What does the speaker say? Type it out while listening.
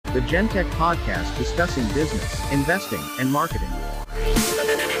the Gentech podcast discussing business, investing, and marketing.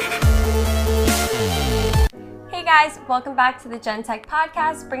 Hey guys, welcome back to the Gentech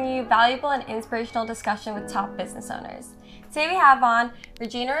podcast, bringing you valuable and inspirational discussion with top business owners. Today we have on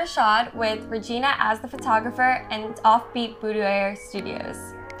Regina Rashad with Regina as the Photographer and Offbeat Boudoir Studios.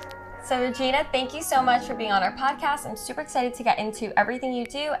 So Regina, thank you so much for being on our podcast. I'm super excited to get into everything you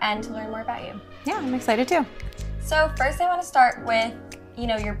do and to learn more about you. Yeah, I'm excited too. So first I want to start with,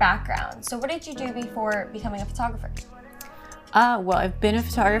 your background. So what did you do before becoming a photographer? Well, I've been a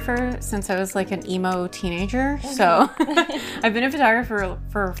photographer since I was like an emo teenager. So I've been a photographer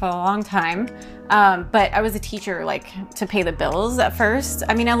for a long time. But I was a teacher, to pay the bills at first.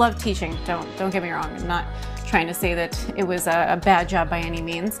 I mean, I love teaching. Don't get me wrong. I'm not trying to say that it was a bad job by any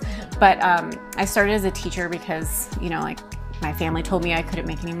means. But I started as a teacher because, my family told me I couldn't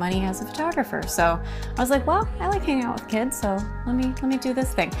make any money as a photographer. So I was like, well, I like hanging out with kids, so let me do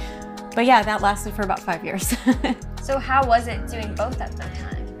this thing. But yeah, that lasted for about 5 years. So how was it doing both at that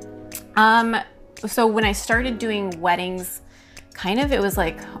time? So when I started doing weddings, it was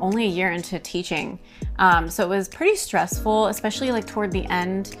only a year into teaching. So it was pretty stressful, especially toward the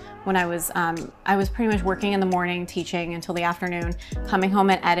end when I was pretty much working in the morning, teaching until the afternoon, coming home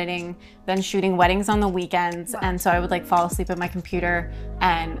and editing, then shooting weddings on the weekends. Wow. And so I would fall asleep at my computer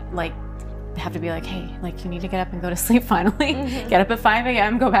and have to be hey, you need to get up and go to sleep finally. Mm-hmm. Get up at 5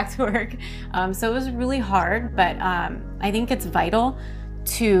 a.m., go back to work. So it was really hard, but I think it's vital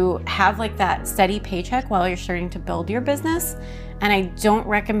to have that steady paycheck while you're starting to build your business. And I don't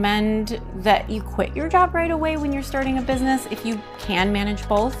recommend that you quit your job right away when you're starting a business. If you can manage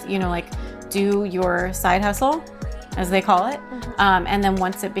both, do your side hustle, as they call it. Mm-hmm. And then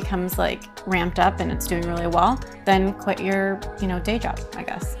once it becomes ramped up and it's doing really well, then quit your, day job, I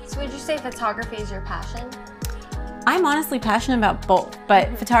guess. So would you say photography is your passion? I'm honestly passionate about both,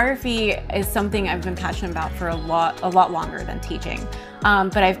 but photography is something I've been passionate about for a lot longer than teaching.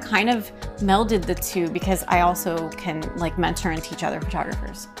 But I've kind of melded the two because I also can mentor and teach other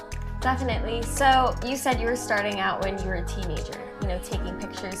photographers. Definitely. So you said you were starting out when you were a teenager, taking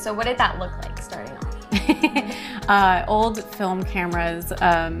pictures. So what did that look like starting off? Old film cameras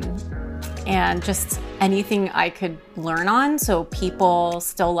and just anything I could learn on. So people,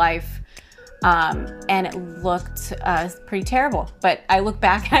 still life. And it looked pretty terrible, but I look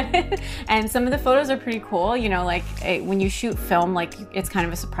back at it and some of the photos are pretty cool. When you shoot film, it's kind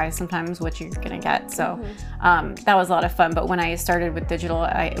of a surprise sometimes what you're gonna get. So that was a lot of fun. But when I started with digital,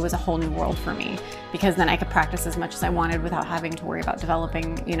 it was a whole new world for me because then I could practice as much as I wanted without having to worry about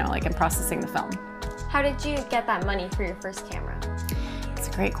developing, and processing the film. How did you get that money for your first camera? It's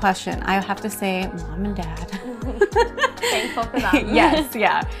a great question. I have to say mom and dad. Thankful for that. Yes,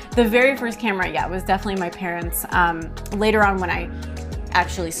 yeah. The very first camera, was definitely my parents. Later on when I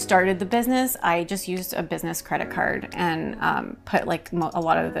actually started the business, I just used a business credit card and put a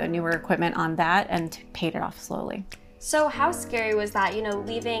lot of the newer equipment on that and paid it off slowly. So how scary was that,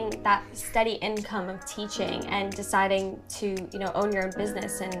 leaving that steady income of teaching and deciding to, own your own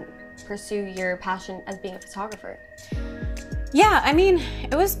business and pursue your passion as being a photographer? Yeah, I mean,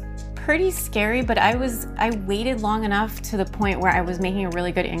 it was pretty scary, but I waited long enough to the point where I was making a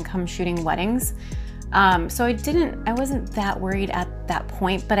really good income shooting weddings. So I wasn't that worried at that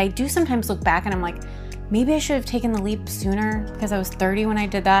point, but I do sometimes look back and I'm like, maybe I should have taken the leap sooner because I was 30 when I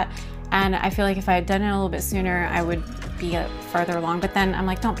did that. And I feel like if I had done it a little bit sooner, I would be farther along. But then I'm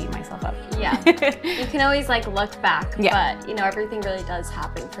like, don't beat myself up. Yeah, you can always look back, yeah. But everything really does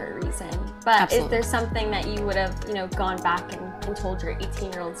happen for a reason. But Absolutely. Is there something that you would have, gone back and told your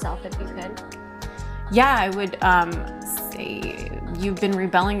 18-year-old self if you could? Yeah, I would say you've been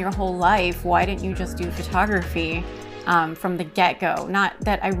rebelling your whole life. Why didn't you just do photography from the get-go? Not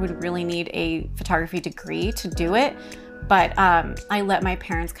that I would really need a photography degree to do it, but I let my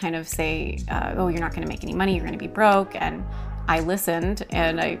parents kind of say, oh, you're not going to make any money, you're going to be broke. And I listened,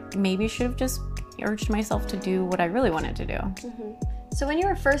 and I maybe should have just urged myself to do what I really wanted to do. Mm-hmm. So when you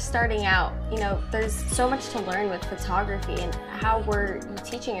were first starting out, there's so much to learn with photography. And how were you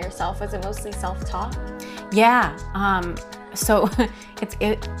teaching yourself? Was it mostly self-taught? Yeah. So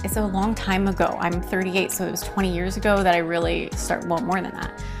it's a long time ago. I'm 38, so it was 20 years ago that I really started, well, more than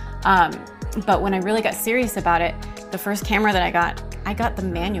that. But when I really got serious about it, the first camera that I got the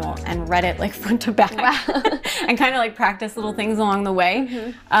manual and read it front to back. Wow. And kind of practice little things along the way.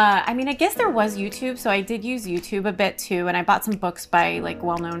 Mm-hmm. I mean, I guess there was YouTube, so I did use YouTube a bit too, and I bought some books by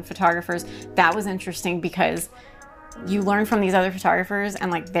well-known photographers. That was interesting because you learn from these other photographers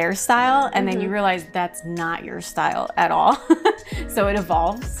and their style, and then you realize that's not your style at all. So it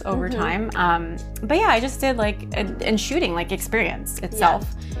evolves over time. But yeah, I just did like, and shooting, like experience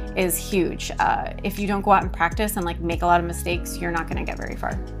itself is huge. If you don't go out and practice and like make a lot of mistakes, you're not gonna get very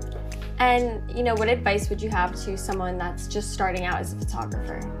far. And you know, what advice would you have to someone that's just starting out as a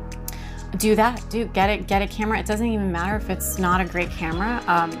photographer? Do that. Get a camera. It doesn't even matter if it's not a great camera.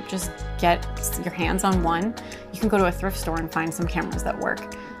 Just get your hands on one. You can go to a thrift store and find some cameras that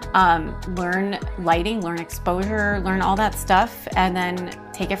work. Learn lighting, learn exposure, learn all that stuff, and then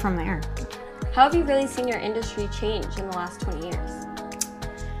take it from there. How have you really seen your industry change in the last 20 years?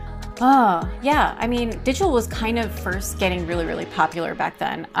 Oh, yeah. I mean, digital was kind of first getting really, really popular back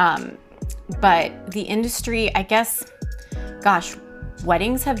then. But the industry, I guess, gosh,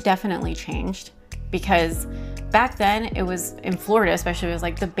 weddings have definitely changed, because back then it was in Florida, especially, it was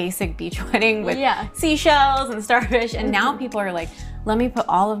like the basic beach wedding with seashells and starfish. And now people are like, let me put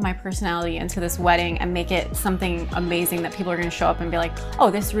all of my personality into this wedding and make it something amazing that people are going to show up and be like,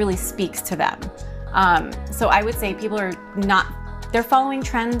 oh, this really speaks to them. So I would say people are they're following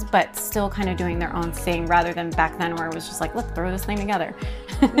trends, but still kind of doing their own thing, rather than back then where it was just like, let's throw this thing together.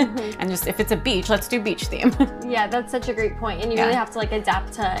 And just, if it's a beach, let's do beach theme. Yeah, that's such a great point. And you really have to like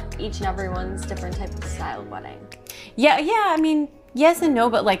adapt to each and everyone's different type of style of wedding. Yeah, I mean, yes and no,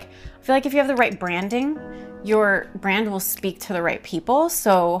 but like, I feel like if you have the right branding, your brand will speak to the right people.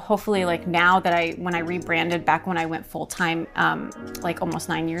 So hopefully, like now that when I rebranded back when I went full time, like almost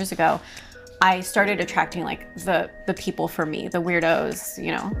 9 years ago, I started attracting like the people for me, the weirdos,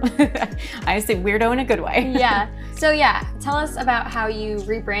 you know. I say weirdo in a good way. Yeah. So yeah, tell us about how you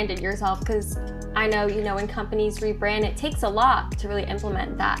rebranded yourself, because I know, you know, when companies rebrand, it takes a lot to really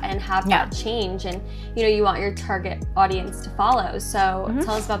implement that and have that change, and you know, you want your target audience to follow. So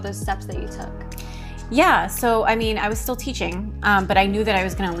tell us about those steps that you took. Yeah, so I mean, I was still teaching, but I knew that I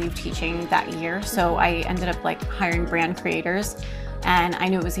was gonna leave teaching that year. So I ended up like hiring brand creators. And I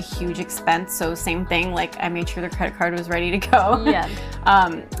knew it was a huge expense, so same thing, like I made sure their credit card was ready to go. Yeah.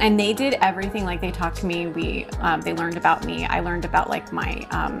 And they did everything, like they talked to me, they learned about me, I learned about like my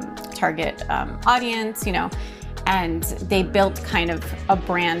target audience, you know, and they built kind of a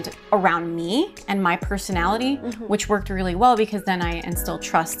brand around me and my personality, which worked really well, because then I instilled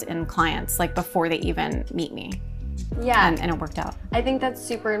trust in clients, like before they even meet me. Yeah. And it worked out. I think that's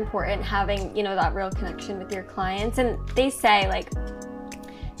super important, having, you know, that real connection with your clients. And they say like,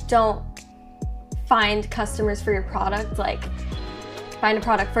 don't find customers for your product, like find a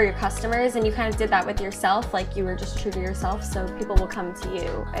product for your customers. And you kind of did that with yourself, like you were just true to yourself, so people will come to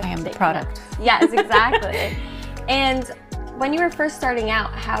you. I am the product. Yes, exactly. And when you were first starting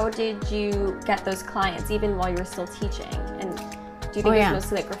out, how did you get those clients, even while you were still teaching? And do you think it was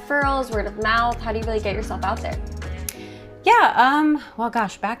mostly like referrals, word of mouth? How do you really get yourself out there? Yeah, well,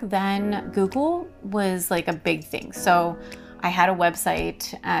 gosh, back then Google was like a big thing. So I had a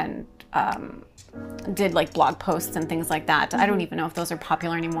website and did like blog posts and things like that. I don't even know if those are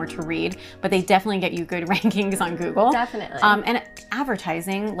popular anymore to read, but they definitely get you good rankings on Google. Definitely. And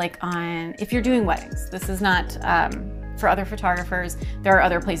advertising, like if you're doing weddings, this is not for other photographers. There are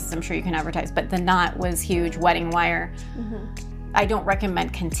other places I'm sure you can advertise, but The Knot was huge, Wedding Wire. I don't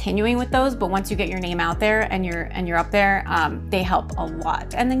recommend continuing with those, but once you get your name out there and you're up there, they help a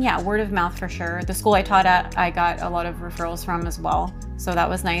lot. And then word of mouth for sure. The school I taught at, I got a lot of referrals from as well, so that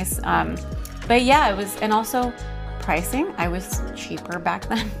was nice. But yeah, it was, and also pricing. I was cheaper back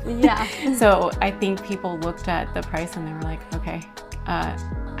then. Yeah. So I think people looked at the price and they were like, okay,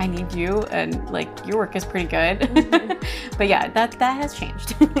 I need you, and like your work is pretty good. But yeah, that has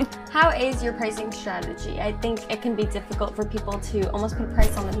changed. How is your pricing strategy? I think it can be difficult for people to almost put a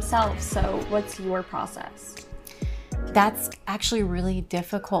price on themselves. So what's your process? That's actually really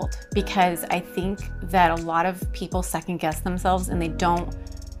difficult, because I think that a lot of people second guess themselves and they don't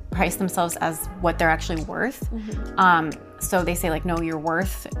price themselves as what they're actually worth. So they say like, no, you're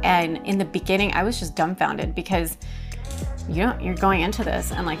worth. And in the beginning, I was just dumbfounded, because you're going into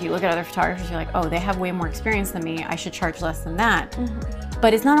this and like you look at other photographers, you're like, oh, they have way more experience than me, I should charge less than that.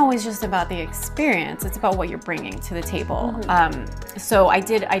 But it's not always just about the experience, it's about what you're bringing to the table. So I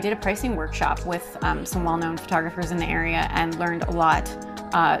did a pricing workshop with some well-known photographers in the area and learned a lot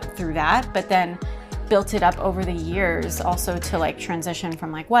through that, but then built it up over the years also to like transition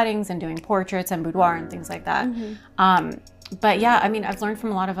from like weddings and doing portraits and boudoir and things like that. But yeah, I mean, I've learned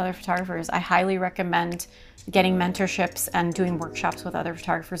from a lot of other photographers. I highly recommend getting mentorships and doing workshops with other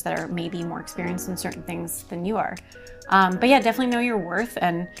photographers that are maybe more experienced in certain things than you are. But yeah, definitely know your worth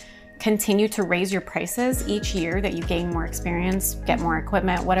and continue to raise your prices each year that you gain more experience, get more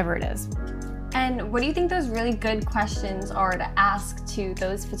equipment, whatever it is. And what do you think those really good questions are to ask to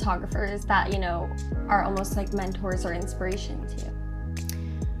those photographers that, you know, are almost like mentors or inspiration to you?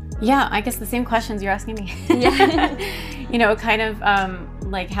 Yeah, I guess the same questions you're asking me. Yeah. You know, kind of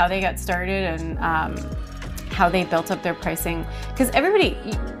like how they got started and how they built up their pricing. Because everybody,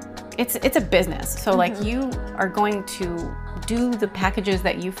 it's a business. So like you are going to do the packages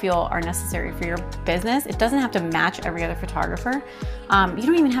that you feel are necessary for your business. It doesn't have to match every other photographer. You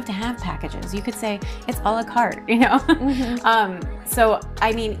don't even have to have packages. You could say it's a la carte, you know? So,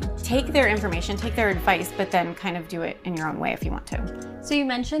 I mean, take their information, take their advice, but then kind of do it in your own way if you want to. So you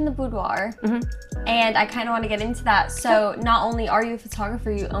mentioned the boudoir, and I kind of want to get into that. So not only are you a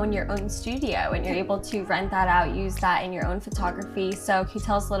photographer, you own your own studio and you're able to rent that out, use that in your own photography. So can you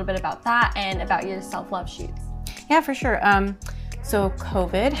tell us a little bit about that and about your self-love shoots? Yeah, for sure. So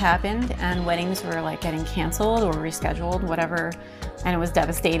COVID happened and weddings were like getting canceled or rescheduled, whatever, and it was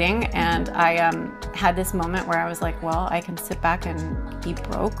devastating. And I had this moment where I was like, well, I can sit back and be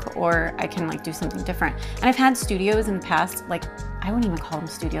broke, or I can like do something different. And I've had studios in the past, like I wouldn't even call them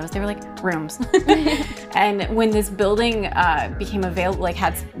studios, they were like rooms. And when this building became available, like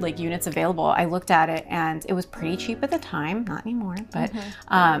had like units available, I looked at it and it was pretty cheap at the time, not anymore, but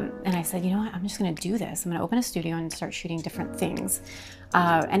and I said, you know what, I'm just gonna do this. I'm gonna open a studio and start shooting different things.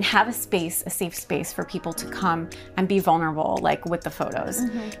 And have a space, a safe space for people to come and be vulnerable, like with the photos.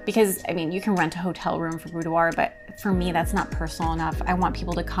 Because I mean, you can rent a hotel room for boudoir, but for me, that's not personal enough. I want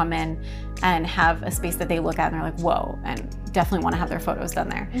people to come in and have a space that they look at and they're like, whoa, and definitely want to have their photos done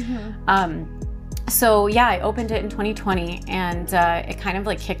there. So yeah, I opened it in 2020 and it kind of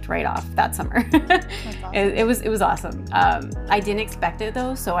like kicked right off that summer. Awesome. It was awesome. I didn't expect it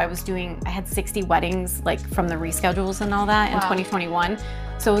though. So I had 60 weddings like from the reschedules and all that in 2021.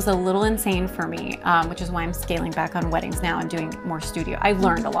 So it was a little insane for me, which is why I'm scaling back on weddings now and doing more studio. I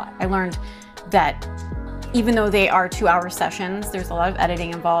learned a lot. I learned that even though they are 2-hour sessions, there's a lot of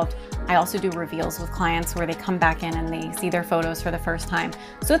editing involved. I also do reveals with clients where they come back in and they see their photos for the first time.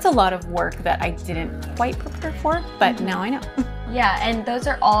 So it's a lot of work that I didn't quite prepare for, but now I know. Yeah, and those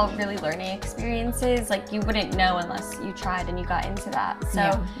are all really learning experiences. Like you wouldn't know unless you tried and you got into that.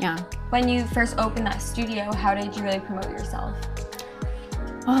 So yeah. When you first opened that studio, how did you really promote yourself?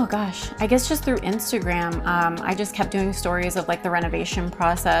 Oh gosh, I guess just through Instagram. I just kept doing stories of like the renovation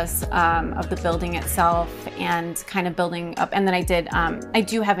process of the building itself and kind of building up. And then I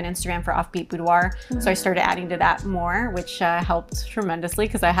do have an Instagram for Offbeat Boudoir. So I started adding to that more, which helped tremendously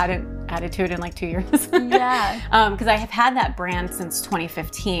because I hadn't added to it in like 2 years. Yeah. Because I have had that brand since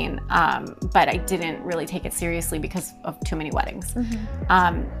 2015, but I didn't really take it seriously because of too many weddings.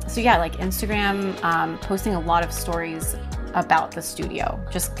 So yeah, like Instagram, posting a lot of stories about the studio,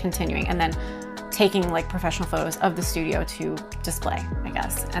 just continuing, and then taking like professional photos of the studio to display, I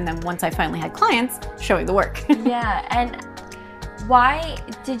guess. And then once I finally had clients, showing the work. Yeah, and why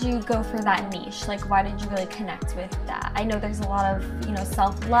did you go for that niche? Like, why did you really connect with that? I know there's a lot of, you know,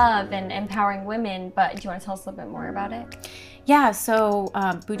 self-love and empowering women, but do you want to tell us a little bit more about it? Yeah, so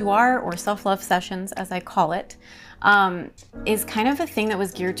boudoir, or self-love sessions, as I call it, is kind of a thing that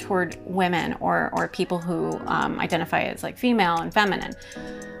was geared toward women or people who identify as like female and feminine.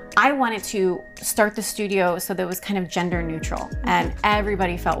 I wanted to start the studio so that it was kind of gender neutral and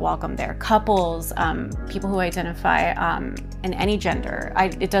everybody felt welcome there. Couples, people who identify in any gender,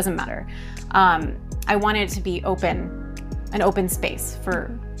 it doesn't matter. I wanted it to be an open space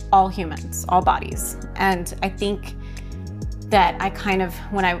for all humans, all bodies. And I think that I kind of,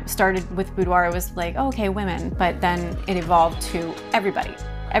 when I started with boudoir, it was like, oh, okay, women, but then it evolved to everybody.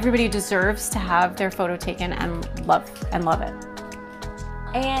 Everybody deserves to have their photo taken and love it.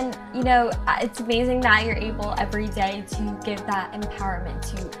 And, you know, it's amazing that you're able every day to give that empowerment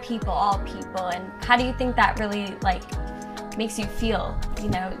to people, all people. And how do you think that really, like, makes you feel, you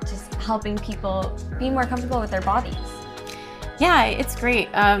know, just helping people be more comfortable with their bodies? Yeah, it's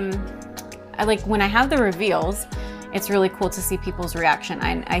great. Like when I have the reveals, it's really cool to see people's reaction.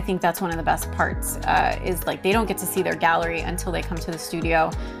 I think that's one of the best parts, is like they don't get to see their gallery until they come to the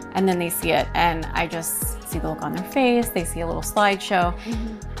studio and then they see it. And I just see the look on their face, they see a little slideshow.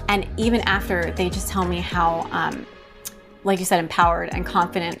 And even after, they just tell me how, like you said, empowered and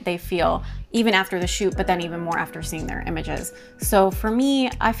confident they feel even after the shoot, but then even more after seeing their images. So for me,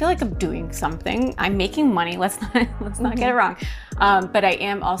 I feel like I'm doing something. I'm making money, let's not get it wrong. But I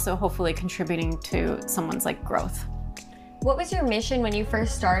am also hopefully contributing to someone's like growth. What was your mission when you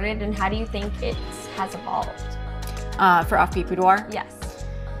first started, and how do you think it has evolved? For Offbeat Boudoir? Yes.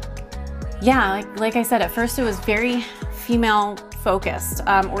 Yeah, like I said, at first it was very female focused,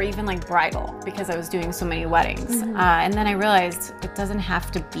 or even like bridal, because I was doing so many weddings. And then I realized it doesn't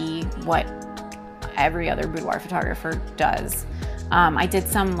have to be what every other boudoir photographer does. I did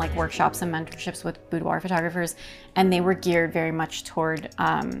some like workshops and mentorships with boudoir photographers, and they were geared very much toward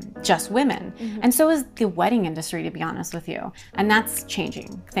just women. And so is the wedding industry, to be honest with you. And that's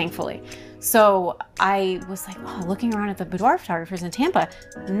changing, thankfully. So I was like, oh, looking around at the boudoir photographers in Tampa,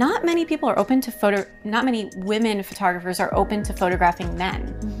 not many people are open to not many women photographers are open to photographing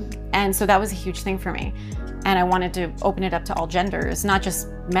men. And so that was a huge thing for me. And I wanted to open it up to all genders, not just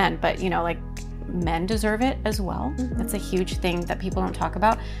men, but like men deserve it as well. That's a huge thing that people don't talk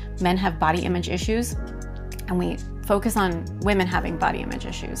about. Men have body image issues, and we focus on women having body image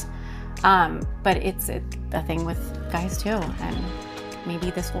issues. But it's a thing with guys too, and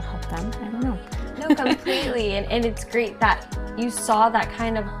maybe this will help them. I don't know. No, completely. And it's great that you saw that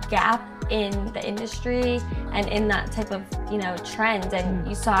kind of gap in the industry and in that type of trend, and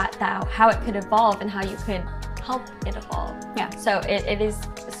you saw how it could evolve and how you could help it evolve. Yeah. So it is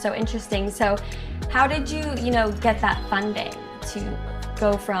so interesting. So how did you get that funding to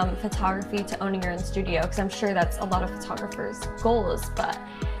go from photography to owning your own studio? Because I'm sure that's a lot of photographers' goals, but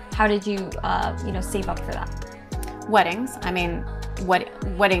how did you save up for that? Weddings. I mean,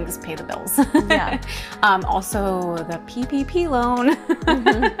 weddings pay the bills. Yeah. Also the PPP loan.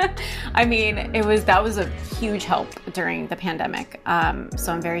 I mean, that was a huge help during the pandemic.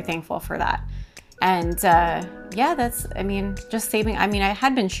 So I'm very thankful for that. And just saving. I mean, I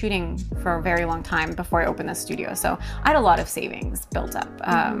had been shooting for a very long time before I opened the studio, so I had a lot of savings built up.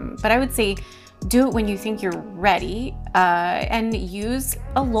 But I would say do it when you think you're ready, and use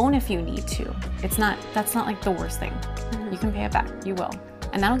a loan if you need to. That's not like the worst thing. You can pay it back. You will.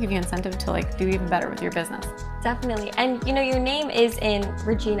 And that'll give you incentive to like do even better with your business. Definitely. And your name is in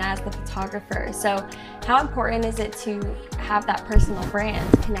Regina as the photographer. So how important is it to have that personal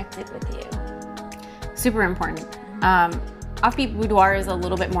brand connected with you? Super important. Offbeat Boudoir is a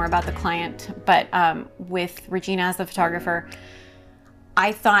little bit more about the client, but with Regina as the photographer,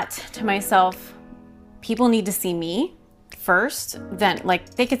 I thought to myself, people need to see me first, then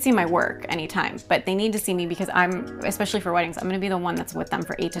they could see my work anytime, but they need to see me because especially for weddings, I'm going to be the one that's with them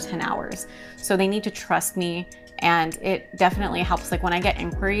for 8 to 10 hours. So they need to trust me, and it definitely helps. Like when I get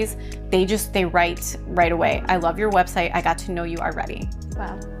inquiries, they write right away, I love your website. I got to know you already.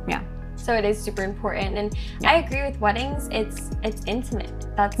 Wow. Yeah. So it is super important. And I agree with weddings. It's intimate.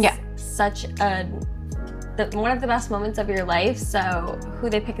 That's such one of the best moments of your life. So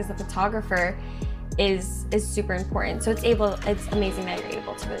who they pick as a photographer is super important. So it's amazing that you're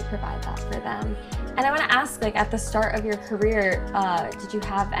able to really provide that for them. And I want to ask, at the start of your career, did you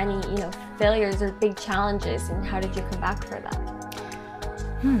have any failures or big challenges, and how did you come back for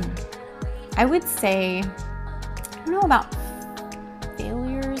them? I would say, I don't know about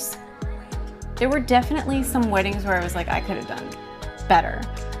failures. There were definitely some weddings where I was like, I could have done better.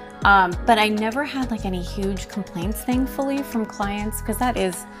 But I never had any huge complaints, thankfully, from clients, because that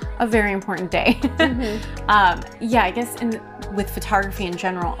is a very important day. I guess with photography in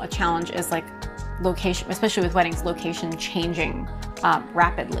general, a challenge is location, especially with weddings, location changing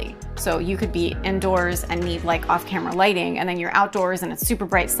rapidly. So you could be indoors and need off-camera lighting, and then you're outdoors and it's super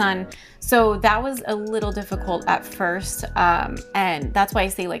bright sun. So that was a little difficult at first. And that's why I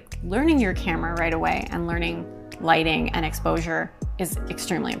say learning your camera right away and learning lighting and exposure is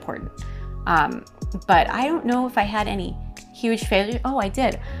extremely important. But I don't know if I had any huge failure. Oh, I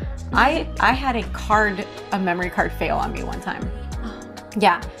did. I had a memory card fail on me one time.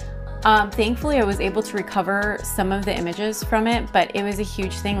 Yeah. Thankfully, I was able to recover some of the images from it, but it was a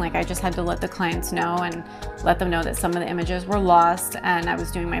huge thing. I just had to let the clients know and let them know that some of the images were lost, and I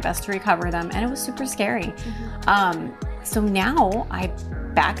was doing my best to recover them, and it was super scary. So now I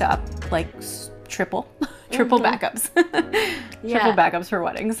back up triple backups. Triple backups for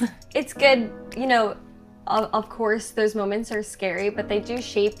weddings. It's good, of course those moments are scary, but they do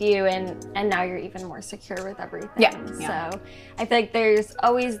shape you, and now you're even more secure with everything. So I feel like there's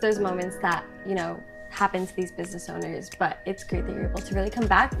always those moments that happen to these business owners, but it's great that you're able to really come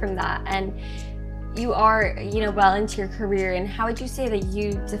back from that, and you are well into your career. And how would you say that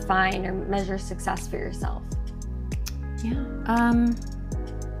you define or measure success for yourself?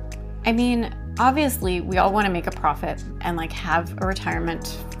 I mean, obviously we all want to make a profit and have a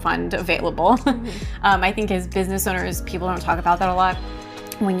retirement fund available. I think as business owners, people don't talk about that a lot.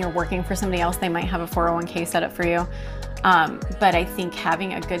 When you're working for somebody else, they might have a 401k set up for you. But I think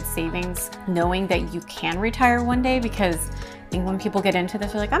having a good savings, knowing that you can retire one day, because I think when people get into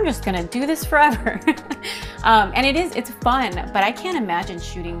this, they're like, I'm just gonna do this forever. And it's fun, but I can't imagine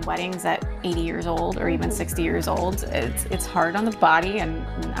shooting weddings at 80 years old or even 60 years old. It's hard on the body, and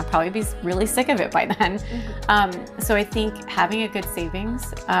I'll probably be really sick of it by then. So I think having a good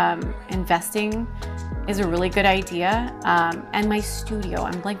savings, investing is a really good idea. And my studio,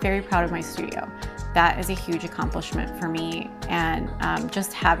 I'm like very proud of my studio. That is a huge accomplishment for me. And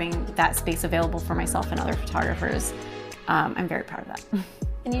just having that space available for myself and other photographers, I'm very proud of that.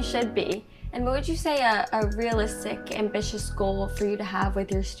 And you should be. And what would you say a realistic, ambitious goal for you to have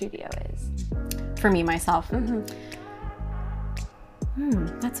with your studio is? For me, myself?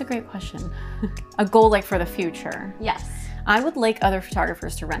 That's a great question. A goal like for the future? Yes. I would like other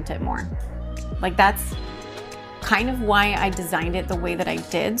photographers to rent it more. Like that's kind of why I designed it the way that I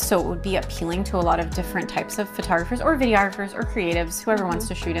did, so it would be appealing to a lot of different types of photographers or videographers or creatives, whoever wants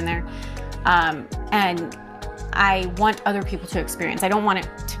to shoot in there. And I want other people to experience. I don't want it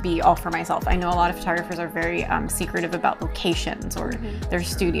to be all for myself. I know a lot of photographers are very secretive about locations or their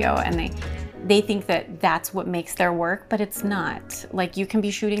studio, and they think that that's what makes their work, but it's not. Like you can be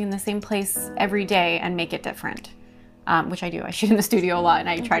shooting in the same place every day and make it different, which I do. I shoot in the studio a lot, and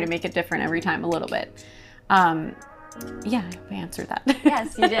I try to make it different every time a little bit. Yeah, I answered that.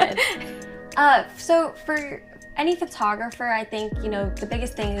 Yes, you did. So for any photographer, I think, you know, the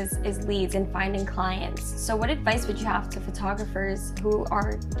biggest thing is leads and finding clients. So what advice would you have to photographers who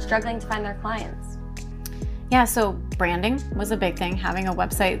are struggling to find their clients? Yeah, so branding was a big thing. Having a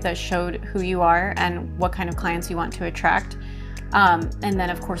website that showed who you are and what kind of clients you want to attract. And then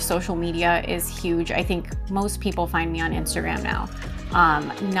of course, social media is huge. I think most people find me on Instagram now.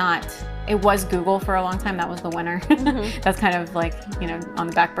 It was Google for a long time. That was the winner. That's kind of like, you know, on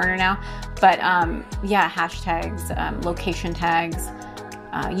the back burner now. But yeah, hashtags, location tags,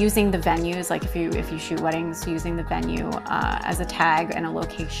 using the venues. Like if you shoot weddings, using the venue as a tag and a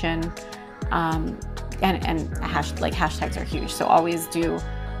location. And hashtags are huge. So always do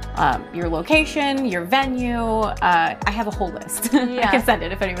your location, your venue. I have a whole list. Yeah. I can send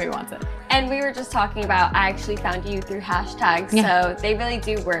it if anybody wants it. And we were just talking about, I actually found you through hashtags, so they really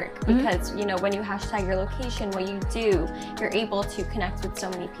do work because, you know, when you hashtag your location, what you do, you're able to connect with so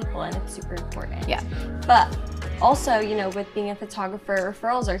many people, and it's super important. Yeah. But also, you know, with being a photographer,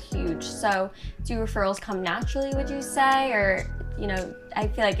 referrals are huge. So do referrals come naturally, would you say? Or, you know, I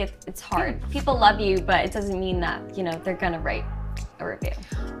feel like it's hard. People love you, but it doesn't mean that, you know, they're gonna write a review.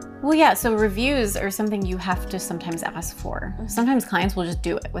 Well, yeah, so reviews are something you have to sometimes ask for. Sometimes clients will just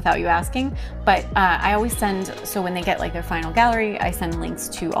do it without you asking, but I always send, so when they get like their final gallery, I send links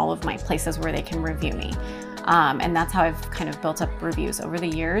to all of my places where they can review me. And that's how I've kind of built up reviews over the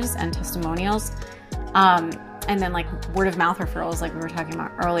years and testimonials. And then like word of mouth referrals, like we were talking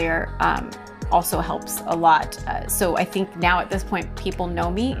about earlier, also helps a lot. So I think now at this point, people know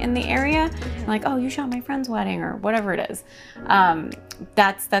me in the area. Like, oh, you shot my friend's wedding or whatever it is.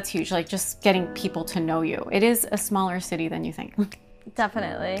 That's huge, like just getting people to know you. It is a smaller city than you think.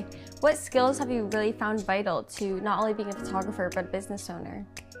 Definitely. What skills have you really found vital to not only being a photographer, but a business owner?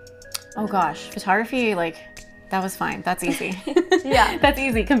 Oh gosh, photography, like that was fine. That's easy. Yeah. That's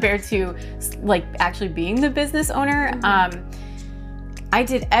easy compared to like actually being the business owner. I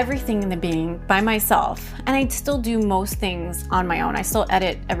did everything in the beginning by myself, and I still do most things on my own. I still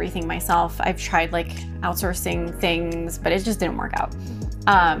edit everything myself. I've tried like outsourcing things, but it just didn't work out.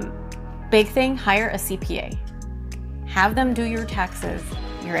 Big thing, hire a CPA. Have them do your taxes,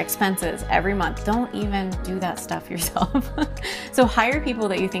 your expenses every month. Don't even do that stuff yourself. So hire people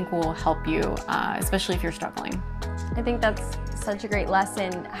that you think will help you, especially if you're struggling. I think that's such a great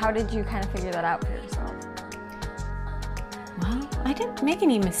lesson. How did you kind of figure that out for yourself? Well, I didn't make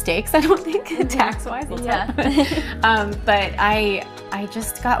any mistakes, I don't think, tax-wise. Yeah. But I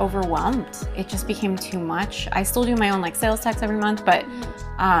just got overwhelmed. It just became too much. I still do my own like sales tax every month, but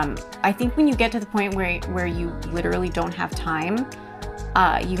I think when you get to the point where you literally don't have time,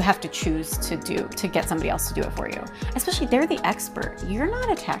 you have to choose to get somebody else to do it for you. Especially they're the expert. You're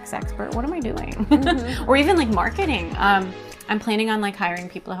not a tax expert. What am I doing? Or even like marketing. I'm planning on like hiring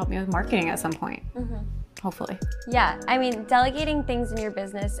people to help me with marketing at some point. Hopefully. Yeah, I mean, delegating things in your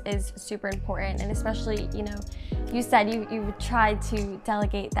business is super important, and especially, you know, you said you tried to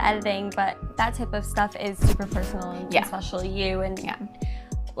delegate the editing, but that type of stuff is super personal and especially you, and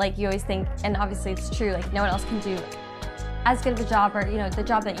like you always think, and obviously it's true, like no one else can do as good of a job, or, you know, the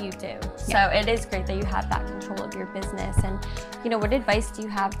job that you do. So it is great that you have that control of your business. And, you know, what advice do you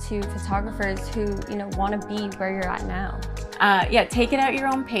have to photographers who, you know, want to be where you're at now? Yeah, take it at your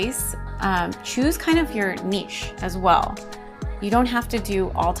own pace. Choose kind of your niche as well. You don't have to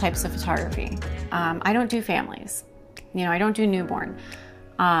do all types of photography. I don't do families. You know, I don't do newborn.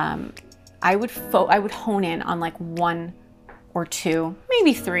 I would hone in on like one or two,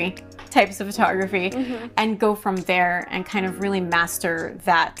 maybe three types of photography, and go from there and kind of really master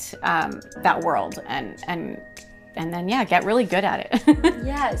that that world and then yeah, get really good at it.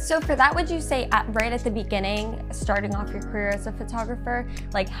 Yeah, so for that, would you say right at the beginning, starting off your career as a photographer,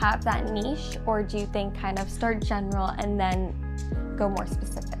 like have that niche, or do you think kind of start general and then go more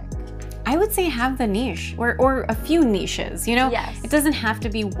specific? I would say have the niche or a few niches, you know? Yes. It doesn't have to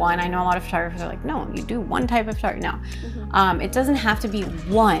be one. I know a lot of photographers are like, no, you do one type of photography. No, it doesn't have to be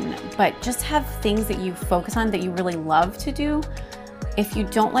one, but just have things that you focus on that you really love to do. If you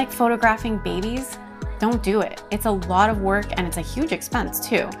don't like photographing babies, don't do it. It's a lot of work and it's a huge expense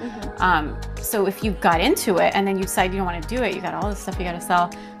too. So if you got into it and then you decide you don't want to do it, you got all this stuff you got to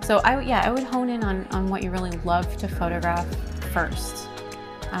sell. So I would hone in on what you really love to photograph first,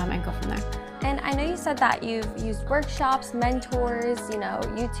 and go from there. And I know you said that you've used workshops, mentors, you know,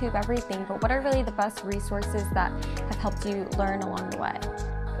 YouTube, everything, but what are really the best resources that have helped you learn along the way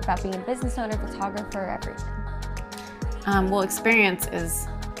about being a business owner, photographer, everything? Well, experience is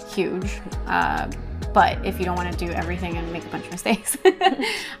huge. But if you don't want to do everything and make a bunch of mistakes,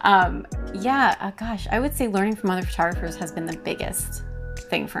 gosh, I would say learning from other photographers has been the biggest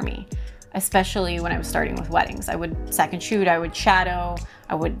thing for me, especially when I was starting with weddings. I would second shoot, I would shadow,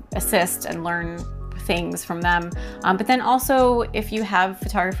 I would assist and learn things from them. But then also, if you have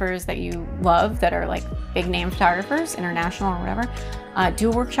photographers that you love that are like big name photographers, international or whatever, do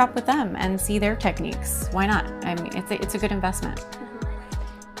a workshop with them and see their techniques. Why not? I mean, it's a good investment.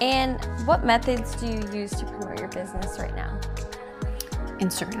 And what methods do you use to promote your business right now?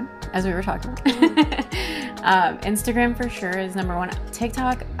 Instagram, as we were talking about. Instagram for sure is number one.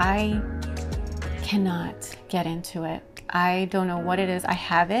 TikTok, I cannot get into it. I don't know what it is. I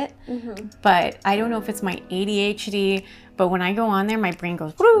have it, but I don't know if it's my ADHD, but when I go on there, my brain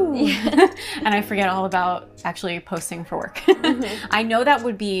goes, woo, and I forget all about actually posting for work. I know that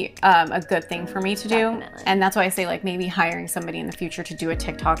would be a good thing for me to do. Definitely. And that's why I say like maybe hiring somebody in the future to do a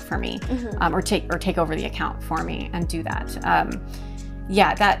TikTok for me, or take over the account for me and do that.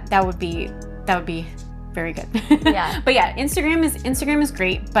 Yeah, that would be very good. Yeah. But yeah, Instagram is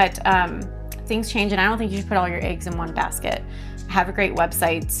great, but things change, and I don't think you should put all your eggs in one basket. Have a great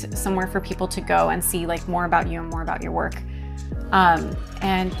website, somewhere for people to go and see like more about you and more about your work.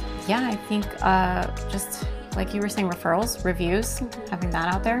 And yeah, I think just like you were saying, referrals, reviews, having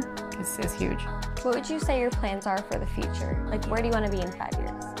that out there is huge. What would you say your plans are for the future? Like, where do you want to be in 5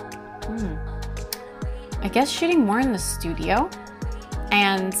 years? I guess shooting more in the studio,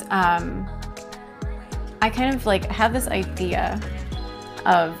 and I kind of like have this idea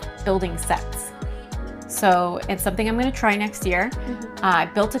of building sets. So it's something I'm going to try next year. I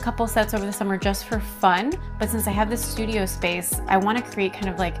built a couple sets over the summer just for fun, but since I have this studio space, I want to create kind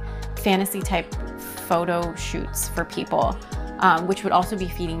of like fantasy type photo shoots for people, which would also be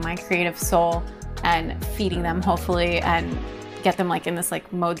feeding my creative soul and feeding them hopefully, and get them like in this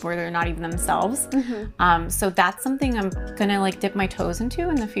like mode where they're not even themselves. So that's something I'm gonna like dip my toes into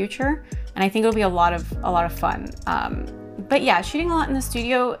in the future, and I think it'll be a lot of fun. But yeah, shooting a lot in the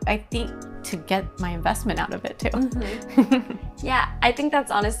studio, I think, to get my investment out of it too. Yeah, I think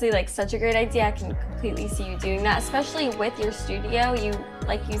that's honestly like such a great idea. I can completely see you doing that, especially with your studio. You,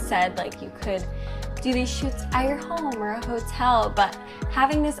 like you said, like you could do these shoots at your home or a hotel, but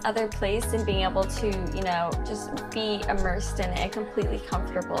having this other place and being able to, you know, just be immersed in it, completely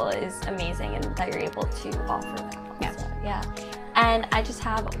comfortable, is amazing, and that you're able to offer that also. Yeah. And I just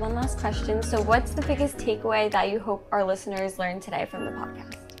have one last question. So what's the biggest takeaway that you hope our listeners learn today from the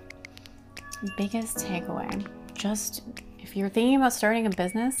podcast? Biggest takeaway, just if you're thinking about starting a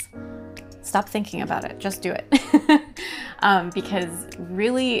business, stop thinking about it, just do it. Because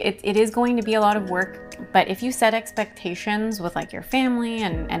really it is going to be a lot of work, but if you set expectations with like your family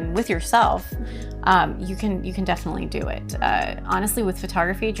and with yourself, you can definitely do it. Honestly, with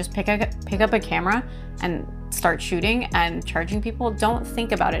photography, just pick up a camera and start shooting and charging people. Don't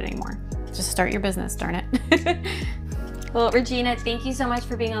think about it anymore. Just start your business, darn it. Well, Regina, thank you so much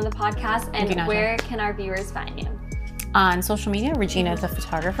for being on the podcast. And where can our viewers find you? On social media, Regina the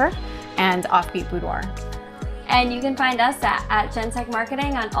Photographer, and Offbeat Boudoir. And you can find us at Gentech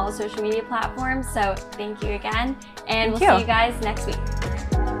Marketing on all social media platforms. So thank you again, and we'll see you guys next week.